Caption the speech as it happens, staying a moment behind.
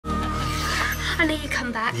I know you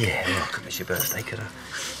come back. Yeah, I could miss your birthday, could I?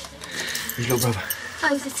 Who's your little brother?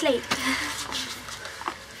 I was asleep.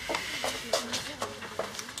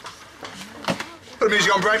 Put the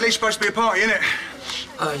music on, Bradley. It's supposed to be a party, isn't it?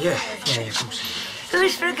 Yeah, of course.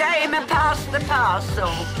 Who's for a game of pass the parcel?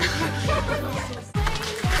 I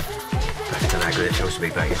don't know how good it feels to be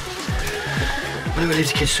back here. When we leave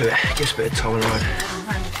the kids to it, it gets a bit of time on the road.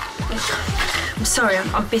 I'm sorry,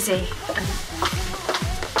 I'm busy.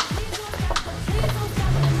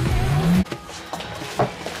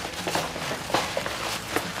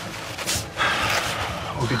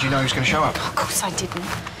 Well, did you know he was going to show up? Of course I didn't.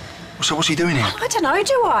 So what's he doing here? I don't know,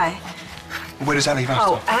 do I? Where does that leave us?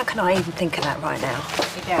 Oh, how can I even think of that right now?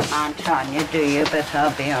 You don't mind Tanya, do you? But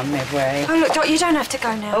I'll be on my way. Oh, look, Dot, you don't have to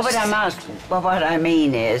go now. Oh, but I must. Well, what I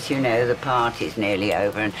mean is, you know, the party's nearly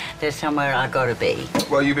over and there's somewhere I've got to be.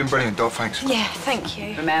 Well, you've been brilliant, Dot, thanks. Yeah, thank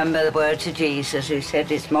you. Remember the words of Jesus who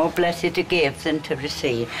said it's more blessed to give than to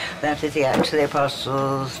receive. That is the Acts of the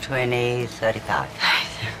Apostles 20:35.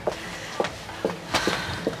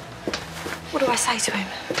 What do I say to him?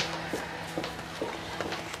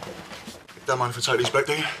 Don't mind if I take these back,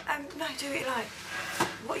 do you? No, do it like.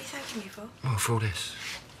 What are you thanking me for? Well, for all this.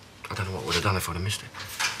 I don't know what I would have done if I'd have missed it.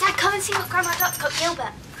 Dad, come and see what Grandma Dot's got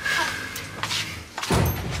Gilbert.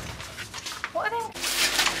 What are they?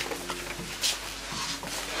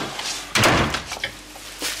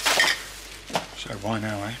 So why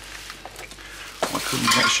now, eh? Why couldn't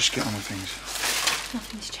you let us just get on with things?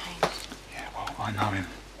 Nothing's changed. Yeah, well, I know him.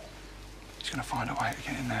 He's going to find a way to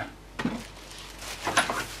get in there.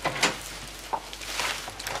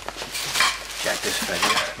 Jack, this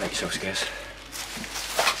favour, make yourself scarce.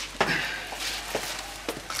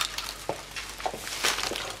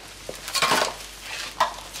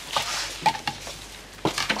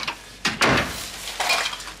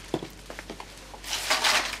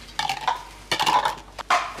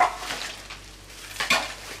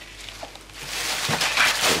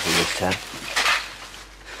 This time.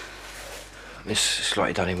 It's like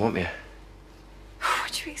you don't even want me.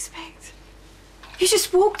 What do you expect? You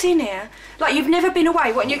just walked in here like you've never been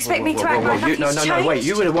away. What, and you expect me to act like nothing's changed? No, wait.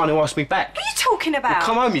 You were the one who asked me back. What are you talking about? Well,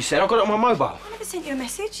 come home, you said. I got it on my mobile. I never sent you a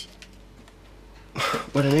message.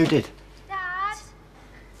 Well, then who did?